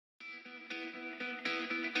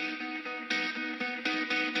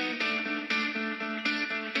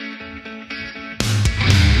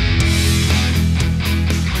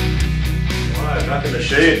Back in the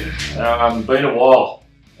shed. Been a while.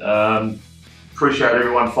 Appreciate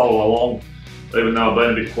everyone following along, even though I've been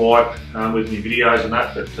a bit quiet with my videos and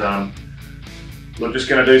that. But we're just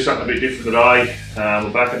going to do something a bit different today.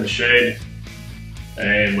 We're back in the shed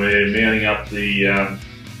and we're mounting up the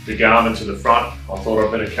Garmin to the front. I thought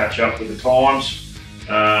I'd better catch up with the times.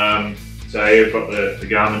 So yeah, we've got the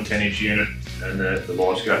Garmin 10-inch unit and the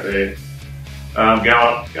Livescope there. Going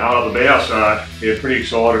up the bow, so yeah, pretty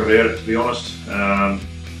excited about it, to be honest.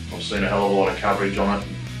 I've seen a hell of a lot of coverage on it.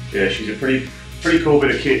 Yeah, she's a pretty cool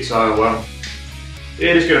bit of kit, so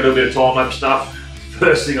yeah, just going to do a bit of time-lapse stuff.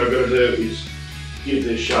 First thing I've got to do is give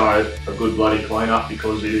this show a good bloody clean up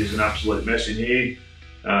because it is an absolute mess in here.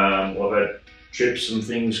 I've had trips and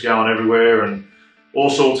things going everywhere and all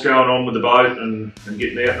sorts going on with the boat and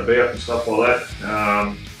getting out and about and stuff like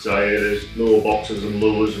that. So yeah, there's lure boxes and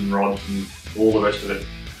lures and rods and all the rest of it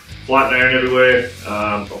floating around everywhere.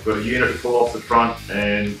 I've got a unit to pull off the front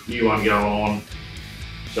and new one going on.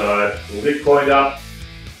 So we'll get cleaned up,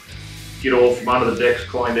 get all from under the decks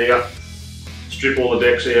cleaned out, strip all the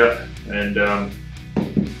decks out and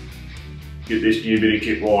get this new bit of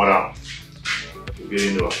kit wired up. We'll get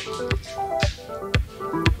into it.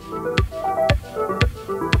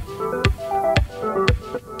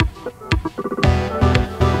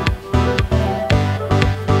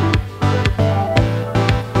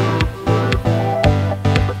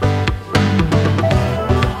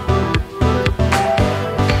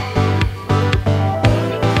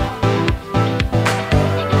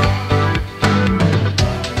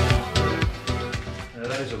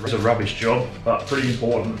 It's a rubbish job, but pretty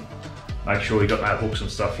important. Make sure you got no hooks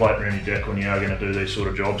and stuff floating around your deck when you are going to do these sort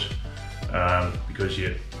of jobs, because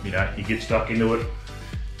you get stuck into it,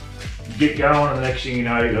 you get going, and the next thing you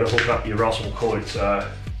know, you've got to hook up your Russell coil. So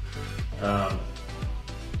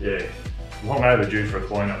yeah, long overdue for a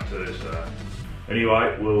clean up too. So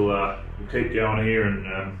anyway, we'll keep going here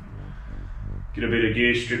and get a bit of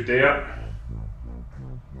gear stripped out,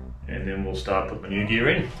 and then we'll start putting the new gear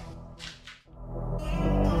in.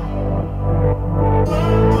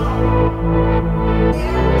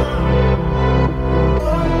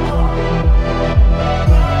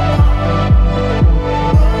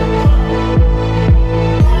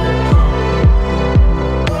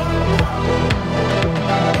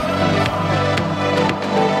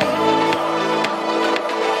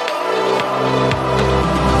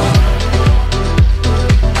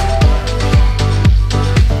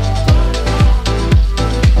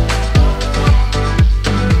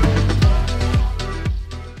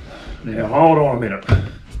 Now hold on a minute.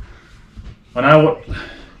 I know what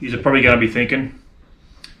you're probably going to be thinking,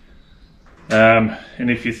 and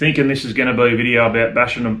if you're thinking this is going to be a video about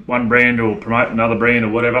bashing one brand or promoting another brand or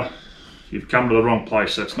whatever, you've come to the wrong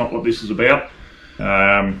place. That's not what this is about.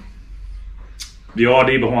 The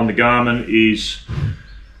idea behind the Garmin is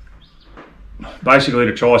basically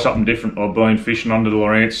to try something different. I've been fishing under the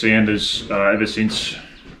Lowrance Sounders ever since,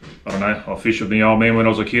 I don't know, I fished with my old man when I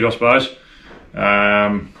was a kid, I suppose.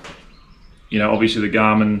 You know, obviously the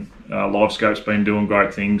Garmin Livescope's been doing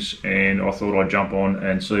great things, and I thought I'd jump on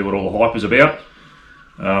and see what all the hype is about.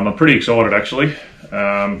 I'm pretty excited actually,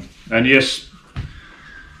 and yes,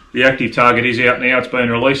 the active target is out now. It's been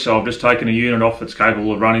released, so I've just taken a unit off that's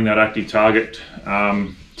capable of running that active target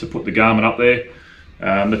to put the Garmin up there.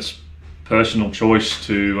 It's personal choice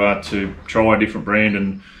to try a different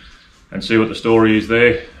brand and see what the story is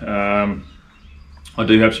there. I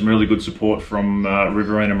do have some really good support from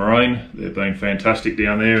Riverina Marine. They've been fantastic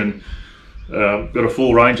down there, and got a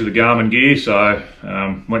full range of the Garmin gear, so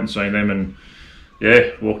went and seen them, and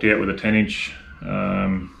yeah, walked out with a 10-inch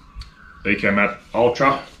Ecomat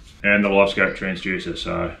Ultra and the Livescope transducer.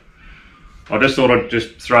 So I just thought I'd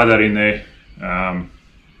just throw that in there,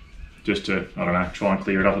 just to, I don't know, try and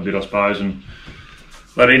clear it up a bit, I suppose, and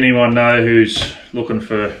let anyone know who's looking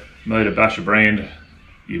for me to bash a brand,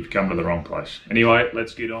 you've come to the wrong place. Anyway,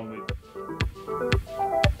 let's get on with it.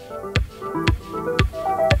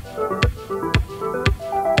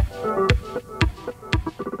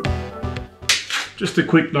 Just a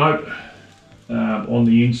quick note on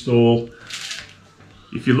the install.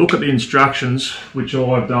 If you look at the instructions, which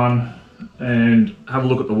I've done, and have a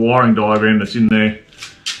look at the wiring diagram that's in there,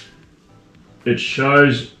 it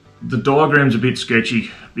shows the diagram's a bit sketchy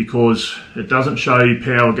because it doesn't show you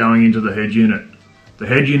power going into the head unit. The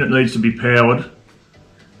head unit needs to be powered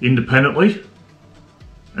independently,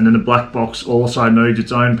 and then the black box also needs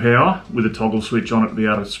its own power with a toggle switch on it to be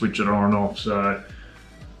able to switch it on and off. So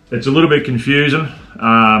it's a little bit confusing,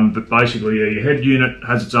 but basically, yeah, your head unit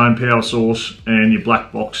has its own power source and your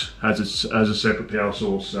black box has a separate power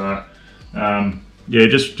source. So yeah,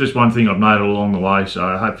 just one thing I've noted along the way,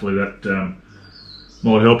 so hopefully that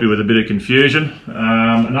might help you with a bit of confusion.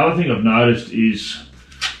 Another thing I've noticed is,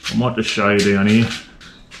 I might just show you down here,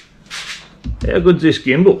 how good's this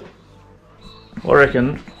gimbal? I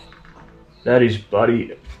reckon that is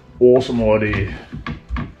bloody awesome idea.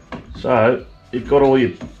 So you've got all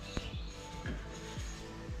your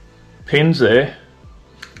pins there,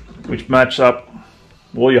 which match up,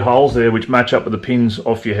 all your holes there which match up with the pins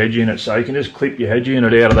off your head unit, so you can just clip your head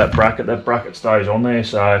unit out of that bracket stays on there.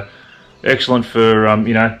 So excellent for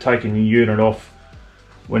you know, taking your unit off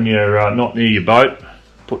when you're not near your boat,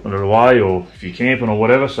 putting it away, or if you're camping or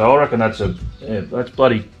whatever. So I reckon that's that's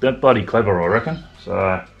bloody clever, I reckon. So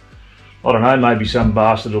I don't know, maybe some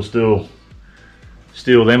bastard will still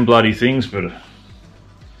steal them bloody things, but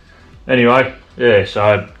anyway, yeah.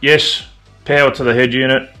 So yes, power to the head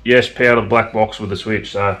unit, yes, power to the black box with the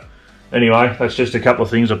switch. So anyway, that's just a couple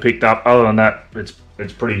of things I picked up. Other than that,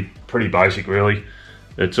 it's pretty basic really.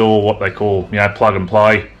 It's all what they call, you know, plug and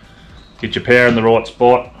play. Get your power in the right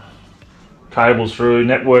spot, cables through,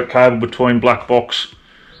 network cable between black box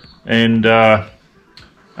and the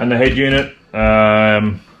head unit.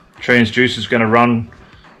 Transducer is going to run,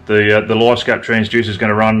 the Livescope transducer is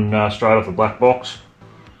going to run straight off the black box.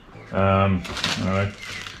 Alright. A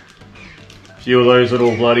few of those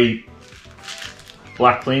little bloody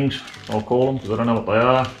black things, I'll call them, because I don't know what they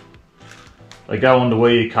are. They go onto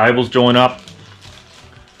where your cables join up.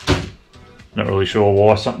 Not really sure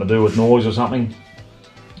why, something to do with noise or something.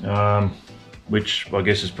 Which I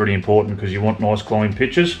guess is pretty important because you want nice clean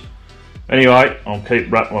pictures. Anyway, I'll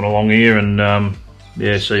keep rattling along here and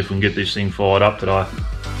yeah, see if we can get this thing fired up today.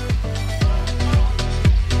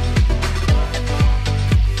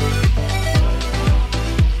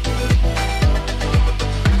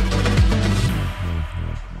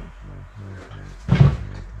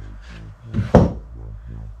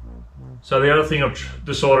 So the other thing I've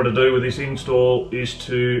decided to do with this install is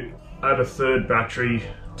to add a third battery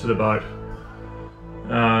to the boat.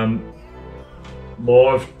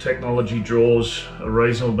 Live technology draws a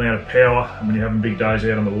reasonable amount of power, and when you're having big days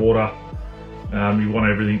out on the water, you want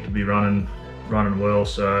everything to be running well.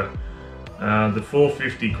 So the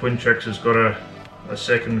 450 Quintrex has got a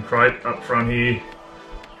second crate up front here,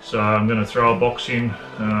 so I'm going to throw a box in.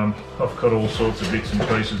 I've got all sorts of bits and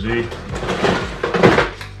pieces here.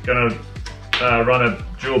 Going to run a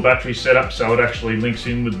dual battery setup, so it actually links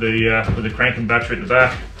in with the cranking battery at the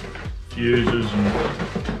back, fuses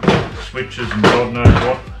and switches and God knows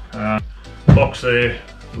what. Box there,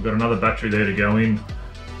 we've got another battery there to go in,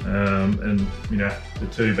 and you know, the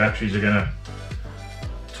two batteries are going to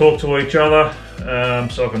talk to each other,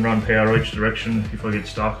 so I can run power each direction if I get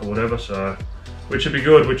stuck or whatever. So, which would be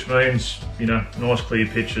good, which means, you know, nice clear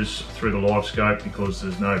pictures through the Livescope because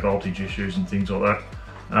there's no voltage issues and things like that.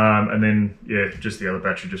 And then yeah, just the other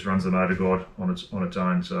battery just runs the motor guide on its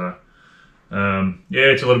own. So yeah,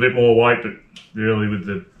 it's a little bit more weight, but really with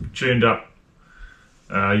the tuned up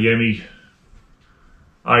Yemi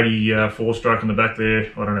 84 stroke on the back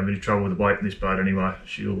there, I don't have any trouble with the weight in this boat anyway.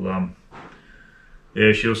 She'll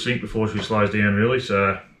sink before she slows down really.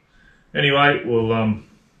 So anyway, we'll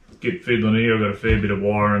get fiddling here. I've got a fair bit of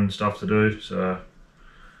wire and stuff to do, so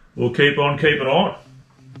we'll keep on keeping on.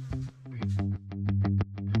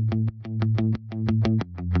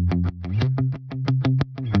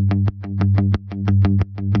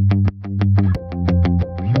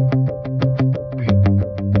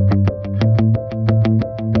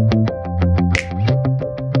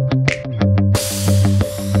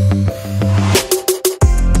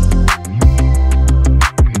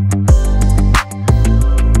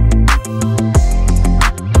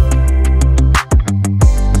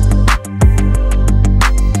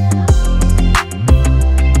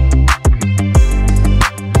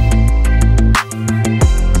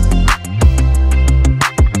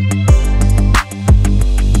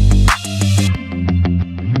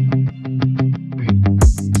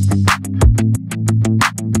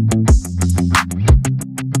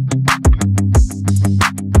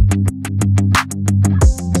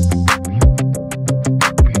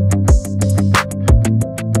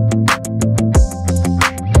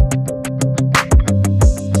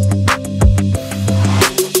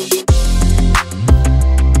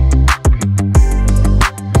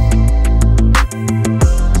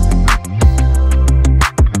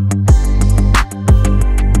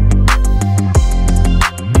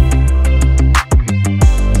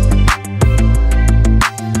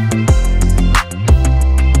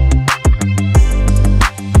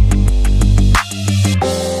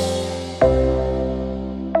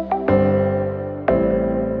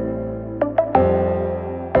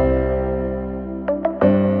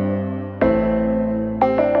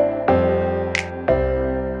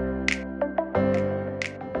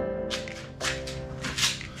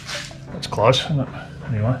 close, isn't it?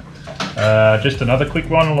 Anyway, just another quick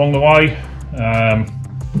one along the way.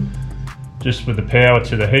 Just with the power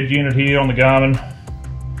to the head unit here on the Garmin.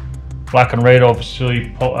 Black and red, obviously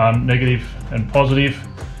negative and positive.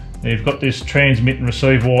 Now you've got this transmit and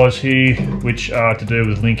receive wires here, which are to do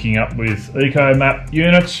with linking up with eco map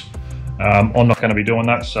units. I'm not going to be doing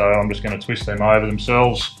that, so I'm just going to twist them over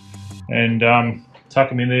themselves and tuck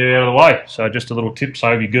them in there out of the way. So just a little tip,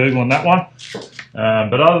 save you Googling that one.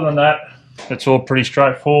 But other than that, it's all pretty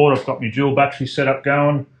straightforward. I've got my dual battery setup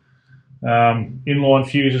going. Inline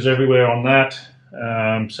fuses everywhere on that.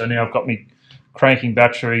 So now I've got my cranking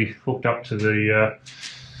battery hooked up to the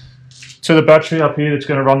battery up here that's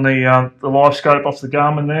going to run the Livescope off the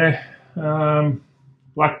Garmin there.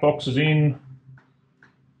 Black box is in.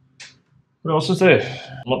 What else is there?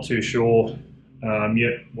 I'm not too sure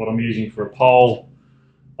yet what I'm using for a pole.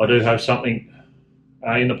 I do have something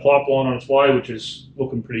in the pipeline on its way, which is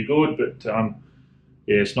looking pretty good, but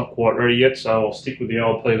yeah, it's not quite ready yet, so I'll stick with the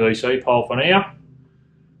old PVC pole for now,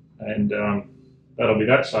 and that'll be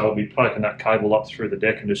that. So I'll be poking that cable up through the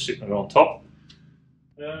deck and just sitting it on top.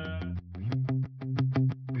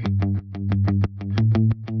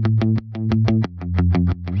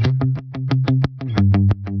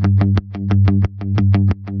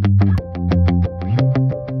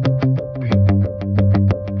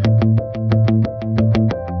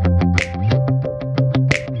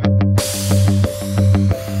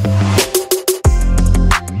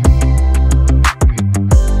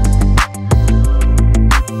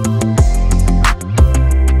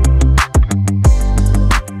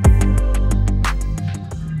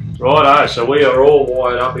 Righto, so we are all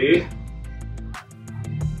wired up here.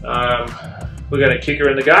 We're going to kick her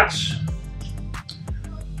in the guts.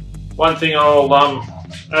 One thing I'll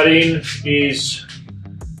add in is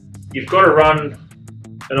you've got to run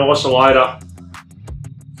an isolator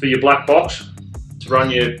for your black box to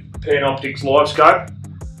run your Panoptix Livescope.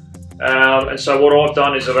 And so what I've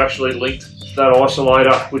done is I've actually linked that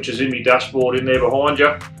isolator, which is in my dashboard in there behind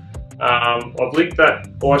you. I've linked that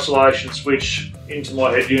isolation switch into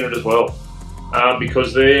my head unit as well,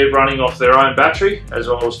 because they're running off their own battery, as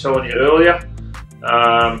I was telling you earlier.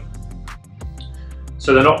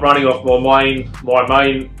 So they're not running off my main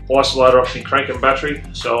isolator off my cranking battery.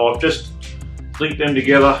 So I've just linked them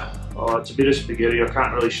together. Oh, it's a bit of spaghetti, I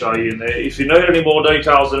can't really show you in there. If you need any more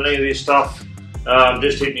details on any of this stuff,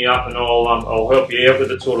 just hit me up and I'll help you out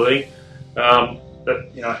with it, sort of thing.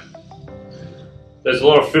 But you know, there's a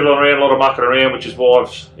lot of fiddling around, a lot of mucking around, which is why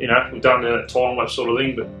we've done the time-lapse sort of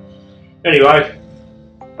thing. But anyway,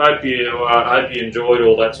 hope you enjoyed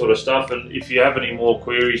all that sort of stuff. And if you have any more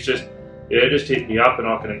queries, just hit me up and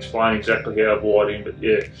I can explain exactly how I've wired in. But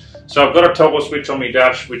yeah, so I've got a toggle switch on my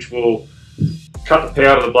dash, which will cut the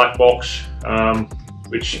power to the black box,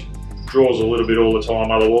 which draws a little bit all the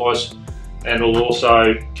time otherwise, and will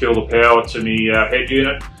also kill the power to my head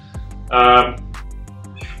unit.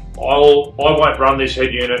 I won't run this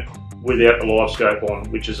head unit without the Livescope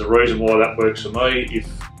on, which is the reason why that works for me. If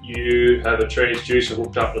you have a transducer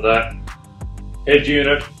hooked up to that head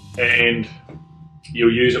unit and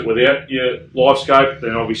you'll use it without your Livescope,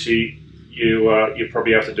 then obviously you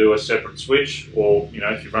probably have to do a separate switch, or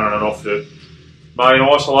if you're running it off the main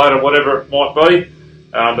isolator, whatever it might be.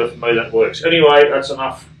 But for me that works. Anyway, that's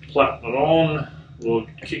enough platting it on. We'll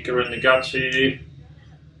kick her in the guts here.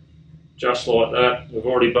 Just like that. We've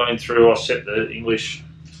already been through, I set the English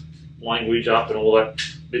language up and all that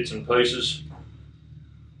bits and pieces.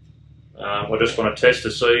 I just want to test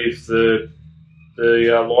to see if the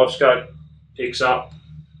Livescope picks up,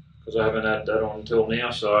 because I haven't had that on until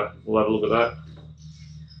now, so we'll have a look at that.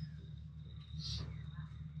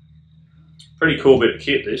 Pretty cool bit of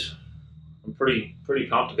kit, this. I'm pretty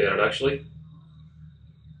pumped about it, actually.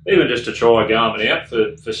 Even just to try Garmin out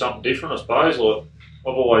for something different, I suppose. Like,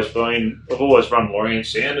 I've always run Lorient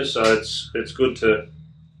Sounders, so it's good to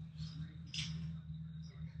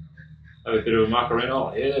have a bit of a muck around.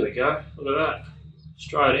 Oh yeah, there we go. Look at that.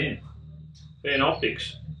 Straight in.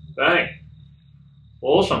 Panoptix. Bang.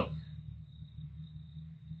 Awesome.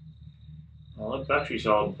 Well, that battery's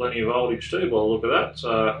holding plenty of voltage too by the look of that.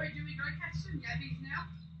 So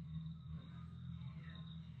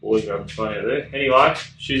boys grabbing plenty of there. Anyway,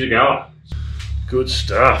 she's a goer. Good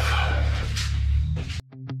stuff.